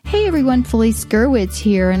Hey everyone, Felice Gerwitz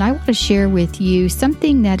here, and I want to share with you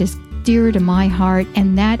something that is dear to my heart,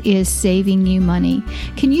 and that is saving you money.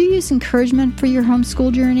 Can you use encouragement for your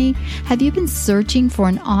homeschool journey? Have you been searching for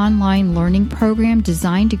an online learning program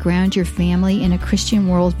designed to ground your family in a Christian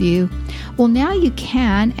worldview? Well, now you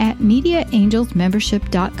can at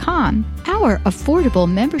MediaAngelsMembership.com. Our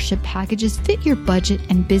affordable membership packages fit your budget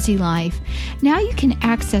and busy life. Now you can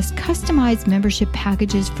access customized membership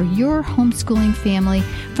packages for your homeschooling family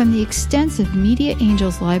from the extensive Media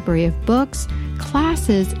Angels library of books,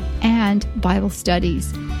 classes, and Bible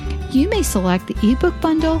studies. You may select the ebook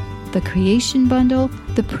bundle, the creation bundle,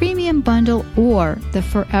 the premium bundle, or the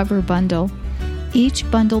forever bundle. Each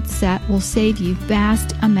bundled set will save you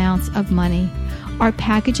vast amounts of money. Our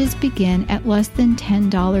packages begin at less than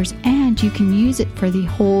 $10, and you can use it for the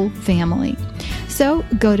whole family. So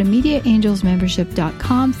go to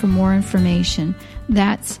MediaAngelsMembership.com for more information.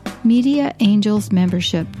 That's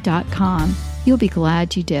MediaAngelsMembership.com. You'll be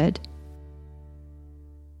glad you did.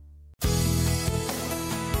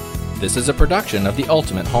 This is a production of the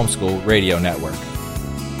Ultimate Homeschool Radio Network.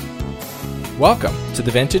 Welcome to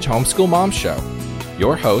the Vintage Homeschool Moms Show.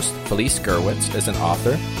 Your host, Felice Gerwitz, is an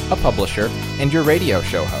author, a publisher, and your radio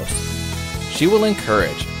show host. She will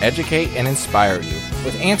encourage, educate, and inspire you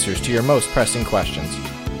with answers to your most pressing questions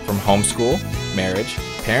from homeschool, marriage,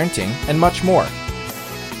 parenting, and much more.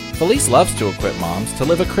 Felice loves to equip moms to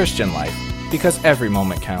live a Christian life because every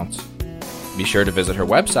moment counts. Be sure to visit her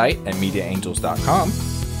website at MediaAngels.com.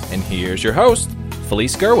 And here's your host,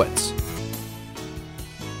 Felice Gerwitz.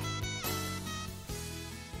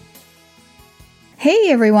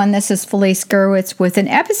 Hey everyone, this is Felice Gerwitz with an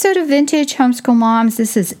episode of Vintage Homeschool Moms.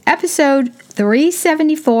 This is episode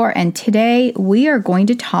 374, and today we are going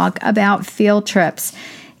to talk about field trips.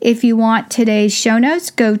 If you want today's show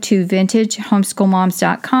notes, go to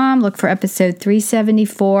VintageHomeschoolMoms.com, look for episode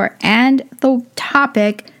 374 and the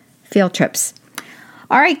topic, field trips.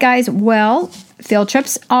 All right, guys, well, field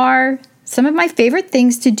trips are some of my favorite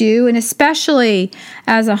things to do, and especially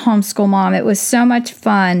as a homeschool mom. It was so much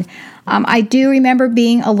fun. I do remember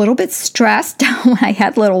being a little bit stressed when I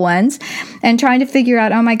had little ones and trying to figure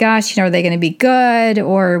out, oh my gosh, are they going to be good,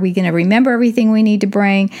 or are we going to remember everything we need to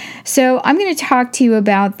bring? So I'm going to talk to you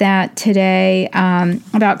about that today,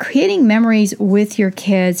 about creating memories with your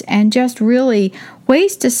kids and just really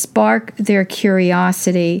ways to spark their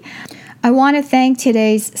curiosity. I want to thank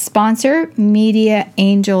today's sponsor, Media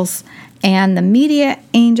Angels, and the Media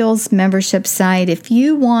Angels membership site. If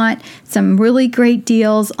you want some really great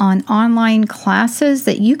deals on online classes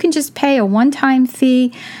that you can just pay a one-time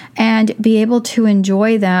fee and be able to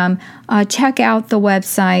enjoy them, check out the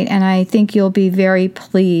website, and I think you'll be very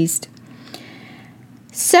pleased.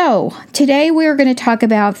 So, today we're going to talk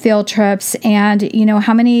about field trips, and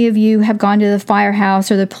how many of you have gone to the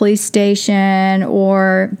firehouse or the police station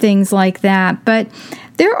or things like that. But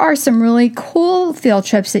there are some really cool field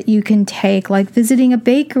trips that you can take, like visiting a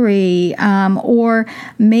bakery, or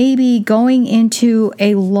maybe going into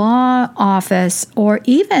a law office or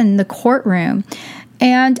even the courtroom.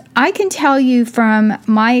 And I can tell you from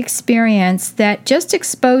my experience that just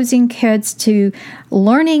exposing kids to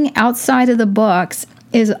learning outside of the books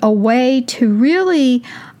is a way to really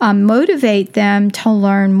motivate them to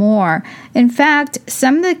learn more. In fact,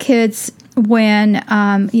 some of the kids, when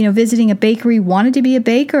visiting a bakery, wanted to be a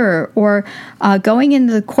baker, or going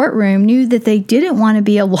into the courtroom, knew that they didn't want to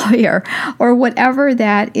be a lawyer or whatever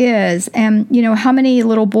that is. And how many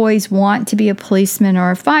little boys want to be a policeman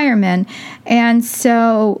or a fireman? And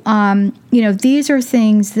so these are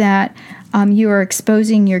things that you are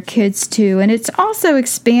exposing your kids to, and it's also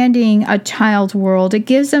expanding a child's world. It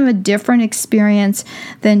gives them a different experience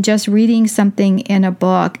than just reading something in a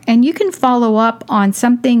book, and you can follow up on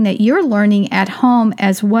something that you're learning at home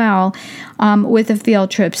as well with a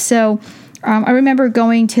field trip. So I remember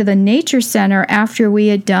going to the Nature Center after we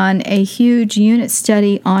had done a huge unit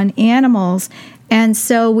study on animals. And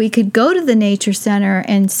so we could go to the Nature Center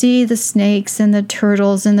and see the snakes and the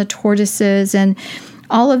turtles and the tortoises and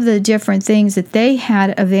all of the different things that they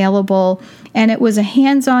had available. And it was a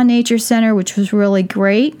hands-on nature center, which was really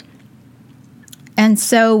great. And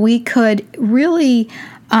so we could really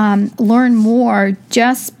learn more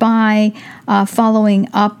just by following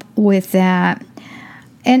up with that.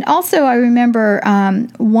 And also I remember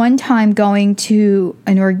one time going to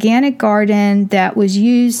an organic garden that was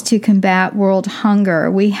used to combat world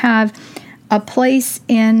hunger. We have a place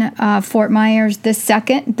in Fort Myers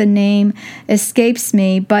II. The name escapes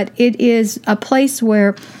me, but it is a place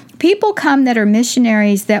where people come that are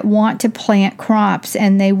missionaries that want to plant crops,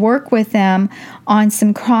 and they work with them on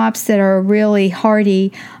some crops that are really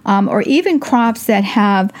hardy, or even crops that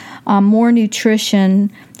have more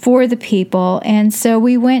nutrition for the people. And so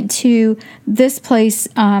we went to this place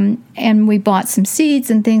and we bought some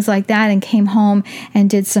seeds and things like that and came home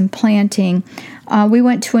and did some planting. We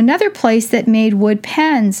went to another place that made wood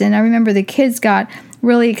pens, and I remember the kids got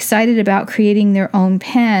really excited about creating their own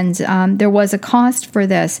pens. There was a cost for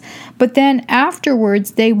this, but then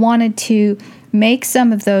afterwards they wanted to make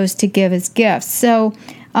some of those to give as gifts. So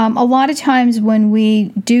a lot of times when we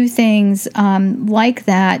do things like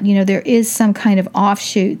that, there is some kind of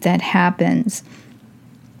offshoot that happens.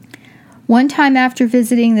 One time after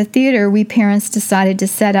visiting the theater, we parents decided to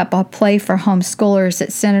set up a play for homeschoolers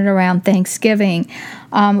that centered around Thanksgiving.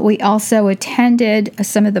 We also attended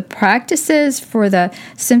some of the practices for the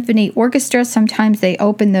symphony orchestra. Sometimes they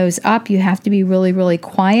open those up. You have to be really, really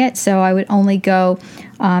quiet. So I would only go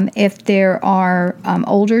if there are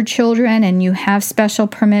older children and you have special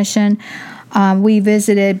permission. We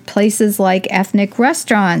visited places like ethnic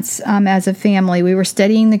restaurants as a family. We were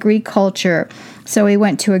studying the Greek culture. So we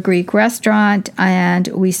went to a Greek restaurant and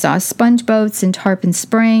we saw sponge boats in Tarpon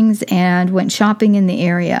Springs and went shopping in the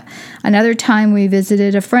area. Another time we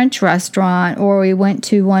visited a French restaurant, or we went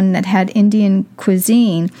to one that had Indian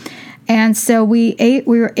cuisine. And so we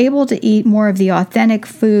were able to eat more of the authentic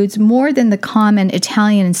foods, more than the common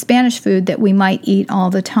Italian and Spanish food that we might eat all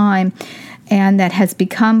the time, and that has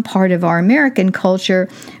become part of our American culture.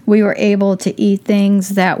 We were able to eat things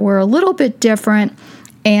that were a little bit different.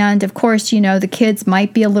 And of course, the kids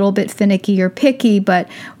might be a little bit finicky or picky, but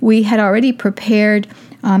we had already prepared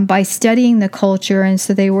by studying the culture, and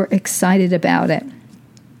so they were excited about it.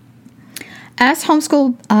 As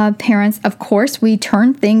homeschool parents, of course, we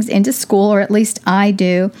turn things into school, or at least I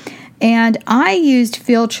do. And I used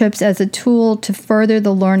field trips as a tool to further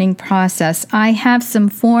the learning process. I have some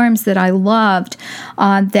forms that I loved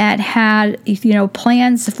that had,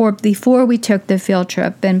 plans for before we took the field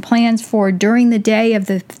trip, and plans for during the day of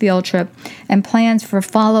the field trip, and plans for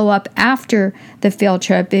follow-up after the field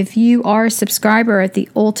trip. If you are a subscriber at the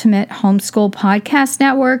Ultimate Homeschool Podcast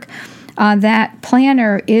Network, that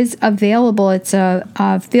planner is available. It's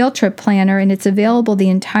a field trip planner, and it's available the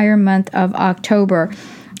entire month of October.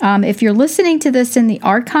 If you're listening to this in the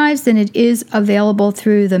archives, then it is available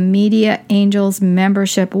through the Media Angels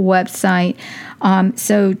membership website.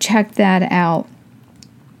 So check that out.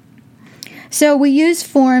 So we use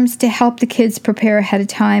forms to help the kids prepare ahead of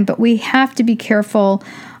time, but we have to be careful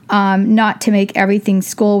not to make everything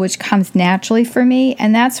school, which comes naturally for me.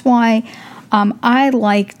 And that's why I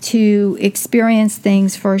like to experience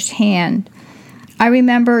things firsthand. I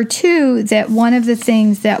remember, too, that one of the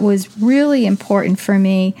things that was really important for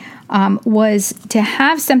me was to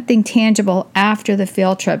have something tangible after the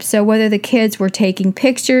field trip. So whether the kids were taking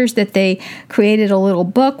pictures that they created a little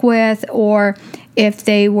book with, or if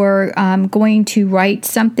they were going to write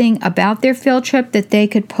something about their field trip that they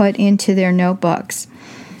could put into their notebooks.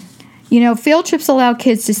 Field trips allow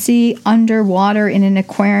kids to see underwater in an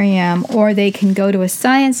aquarium, or they can go to a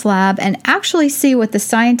science lab and actually see what the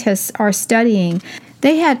scientists are studying.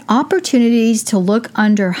 They had opportunities to look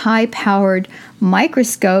under high-powered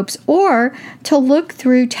microscopes or to look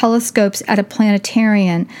through telescopes at a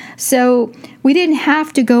planetarium. So we didn't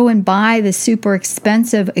have to go and buy the super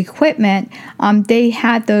expensive equipment. They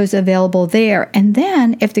had those available there. And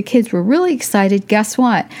then if the kids were really excited, guess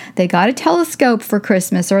what? They got a telescope for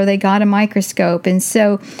Christmas, or they got a microscope. And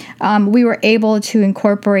so we were able to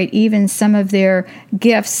incorporate even some of their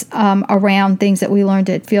gifts around things that we learned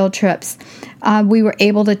at field trips. We were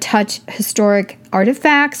able to touch historic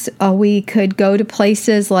artifacts. We could go to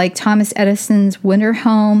places like Thomas Edison's winter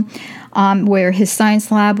home, where his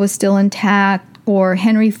science lab was still intact, or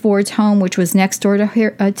Henry Ford's home, which was next door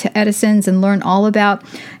to Edison's, and learn all about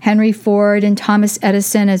Henry Ford and Thomas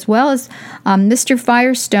Edison, as well as Mr.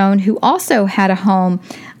 Firestone, who also had a home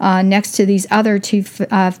next to these other two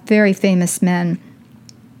very famous men.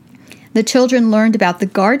 The children learned about the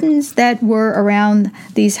gardens that were around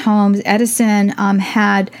these homes. Edison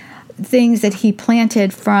had things that he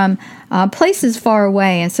planted from places far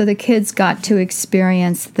away, and so the kids got to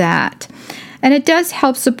experience that. And it does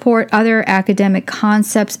help support other academic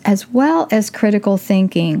concepts as well as critical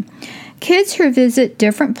thinking. Kids who visit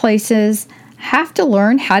different places have to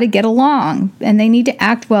learn how to get along, and they need to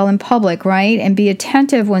act well in public, right? And be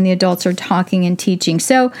attentive when the adults are talking and teaching.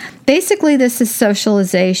 So basically, this is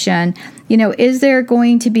socialization. Is there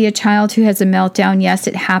going to be a child who has a meltdown? Yes,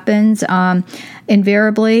 it happens.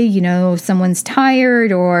 invariably, someone's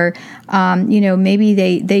tired or,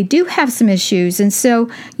 maybe they do have some issues. And so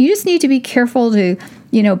you just need to be careful to,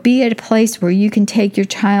 be at a place where you can take your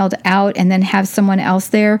child out and then have someone else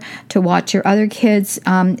there to watch your other kids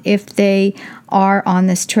if they are on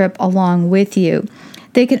this trip along with you.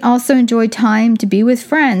 They can also enjoy time to be with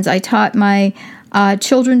friends. I taught my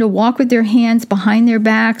children to walk with their hands behind their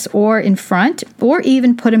backs or in front, or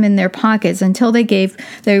even put them in their pockets until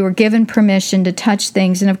they were given permission to touch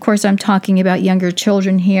things. And of course, I'm talking about younger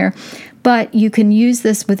children here. But you can use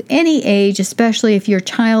this with any age, especially if your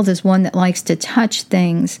child is one that likes to touch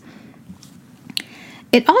things.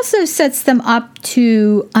 It also sets them up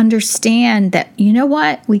to understand that,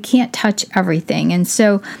 we can't touch everything. And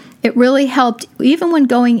so it really helped, even when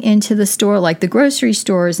going into the store, like the grocery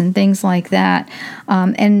stores and things like that.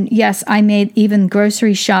 And yes, I made even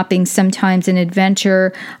grocery shopping sometimes an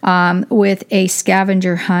adventure with a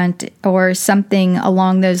scavenger hunt or something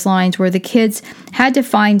along those lines where the kids had to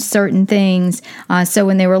find certain things. So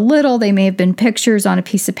when they were little, they may have been pictures on a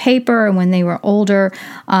piece of paper. And when they were older,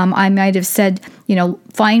 I might have said,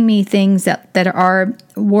 find me things that are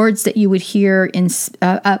words that you would hear in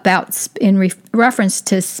reference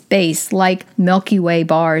to space, like Milky Way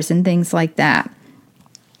bars and things like that.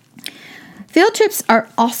 Field trips are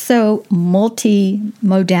also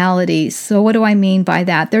multi-modalities. So what do I mean by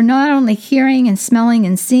that? They're not only hearing and smelling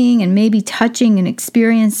and seeing and maybe touching and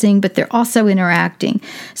experiencing, but they're also interacting.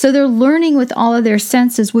 So they're learning with all of their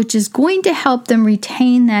senses, which is going to help them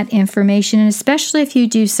retain that information, and especially if you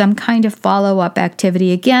do some kind of follow-up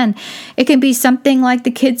activity. Again, it can be something like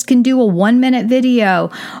the kids can do a 1-minute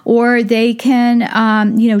video, or they can,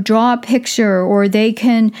 draw a picture, or they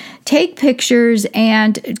can take pictures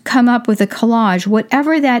and come up with a collage.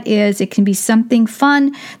 Whatever that is, it can be something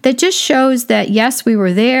fun that just shows that, yes, we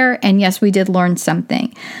were there, and yes, we did learn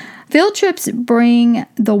something. Field trips bring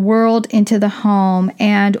the world into the home,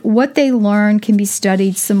 and what they learn can be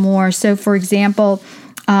studied some more. So, for example,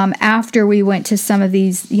 after we went to some of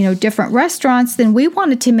these, different restaurants, then we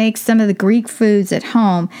wanted to make some of the Greek foods at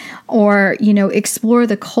home, or, explore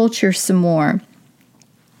the culture some more.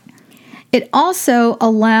 It also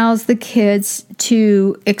allows the kids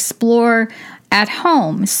to explore at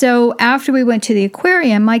home. So after we went to the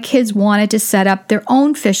aquarium, my kids wanted to set up their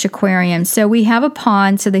own fish aquarium. So we have a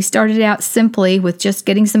pond. So they started out simply with just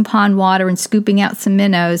getting some pond water and scooping out some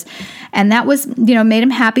minnows. And that was, made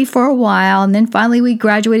them happy for a while. And then finally we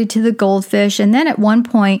graduated to the goldfish. And then at one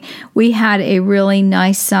point we had a really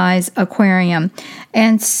nice size aquarium.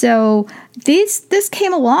 And so this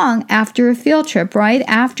came along after a field trip, right?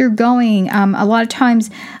 After going, a lot of times,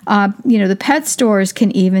 the pet stores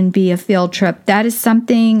can even be a field trip. That is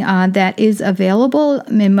something that is available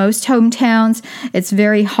in most hometowns. It's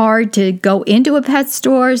very hard to go into a pet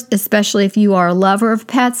store, especially if you are a lover of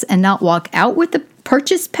pets, and not walk out with the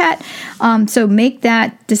purchased pet. So make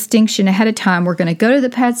that distinction ahead of time. We're going to go to the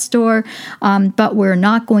pet store, but we're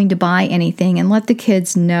not going to buy anything, and let the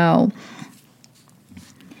kids know.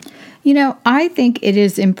 I think it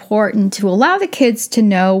is important to allow the kids to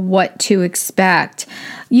know what to expect.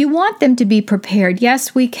 You want them to be prepared.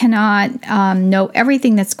 Yes, we cannot know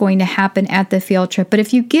everything that's going to happen at the field trip, but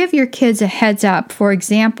if you give your kids a heads up, for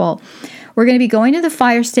example, we're going to be going to the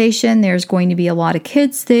fire station. There's going to be a lot of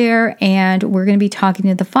kids there, and we're going to be talking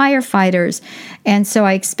to the firefighters. And so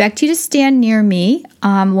I expect you to stand near me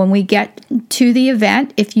when we get to the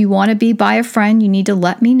event. If you want to be by a friend, you need to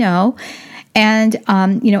let me know. And,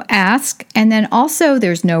 ask. And then also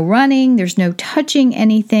there's no running, there's no touching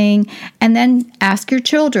anything. And then ask your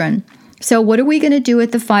children. So what are we going to do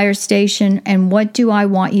at the fire station? And what do I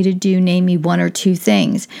want you to do? Name me 1 or 2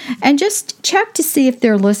 things. And just check to see if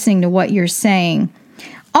they're listening to what you're saying.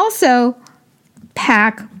 Also,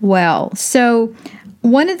 pack well. So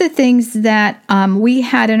one of the things that we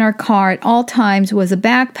had in our car at all times was a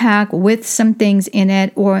backpack with some things in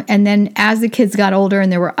it. And then as the kids got older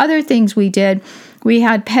and there were other things we did, we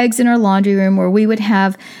had pegs in our laundry room where we would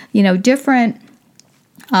have, different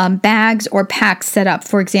bags or packs set up.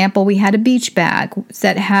 For example, we had a beach bag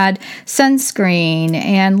that had sunscreen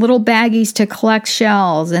and little baggies to collect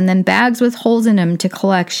shells, and then bags with holes in them to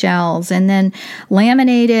collect shells, and then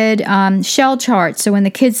laminated shell charts. So when the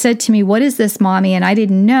kids said to me, "What is this, Mommy?" and I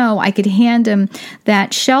didn't know, I could hand them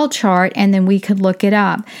that shell chart, and then we could look it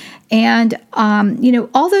up. And,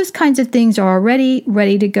 all those kinds of things are already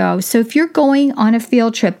ready to go. So if you're going on a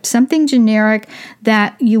field trip, something generic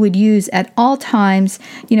that you would use at all times,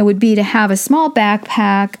 would be to have a small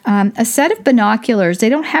backpack, a set of binoculars. They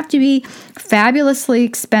don't have to be fabulously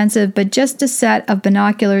expensive, but just a set of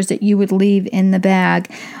binoculars that you would leave in the bag.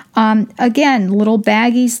 Again, little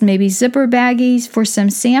baggies, maybe zipper baggies for some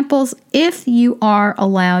samples if you are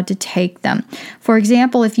allowed to take them. For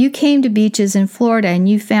example, if you came to beaches in Florida and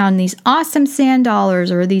you found these awesome sand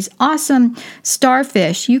dollars or these awesome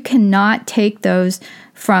starfish, you cannot take those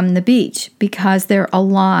from the beach because they're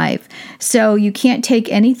alive. So you can't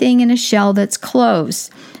take anything in a shell that's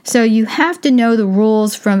closed. So you have to know the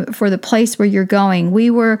rules for the place where you're going.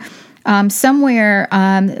 We were somewhere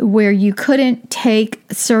where you couldn't take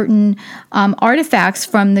certain artifacts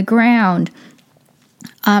from the ground.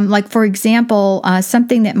 Like, for example,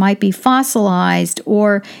 something that might be fossilized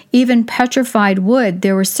or even petrified wood.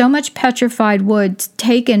 There was so much petrified wood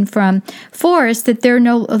taken from forests that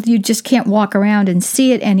you just can't walk around and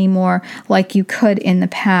see it anymore like you could in the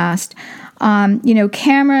past.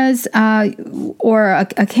 Cameras or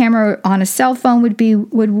a camera on a cell phone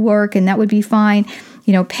would work, and that would be fine.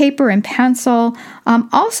 Paper and pencil.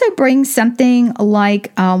 Also bring something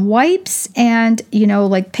like wipes and,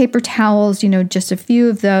 like paper towels, just a few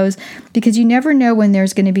of those, because you never know when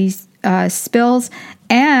there's going to be spills.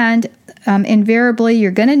 And invariably,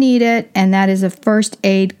 you're going to need it, and that is a first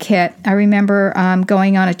aid kit. I remember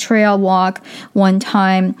going on a trail walk one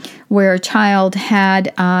time where a child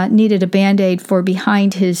had needed a Band-Aid for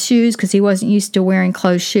behind his shoes because he wasn't used to wearing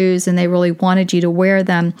closed shoes, and they really wanted you to wear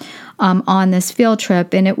them on this field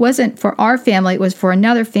trip. And it wasn't for our family, it was for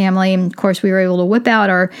another family. And of course, we were able to whip out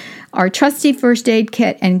our trusty first aid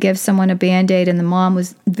kit and give someone a Band-Aid, and the mom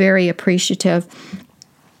was very appreciative.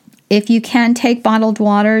 If you can take bottled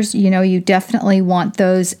waters, you definitely want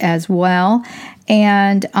those as well.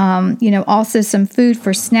 And, also some food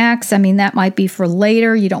for snacks. I mean, that might be for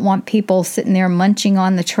later. You don't want people sitting there munching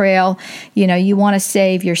on the trail. You want to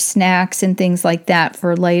save your snacks and things like that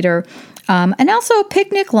for later. And also a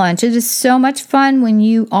picnic lunch. It is so much fun when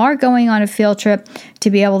you are going on a field trip to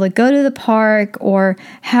be able to go to the park or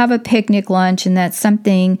have a picnic lunch, and that's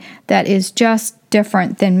something that is just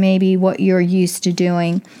different than maybe what you're used to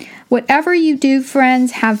doing. Whatever you do,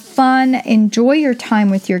 friends, have fun, enjoy your time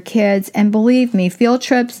with your kids, and believe me, field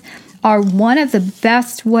trips are one of the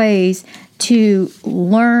best ways to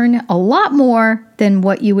learn a lot more than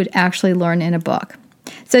what you would actually learn in a book.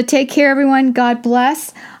 So take care, everyone. God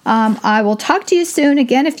bless. I will talk to you soon.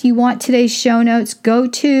 Again, if you want today's show notes, go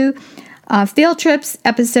to Field Trips,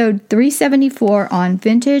 episode 374 on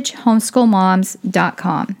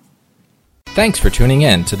VintageHomeschoolMoms.com. Thanks for tuning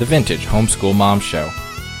in to the Vintage Homeschool Mom Show.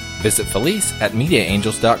 Visit Felice at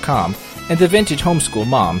MediaAngels.com and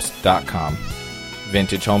TheVintageHomeschoolMoms.com.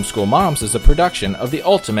 Vintage Homeschool Moms is a production of the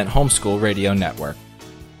Ultimate Homeschool Radio Network.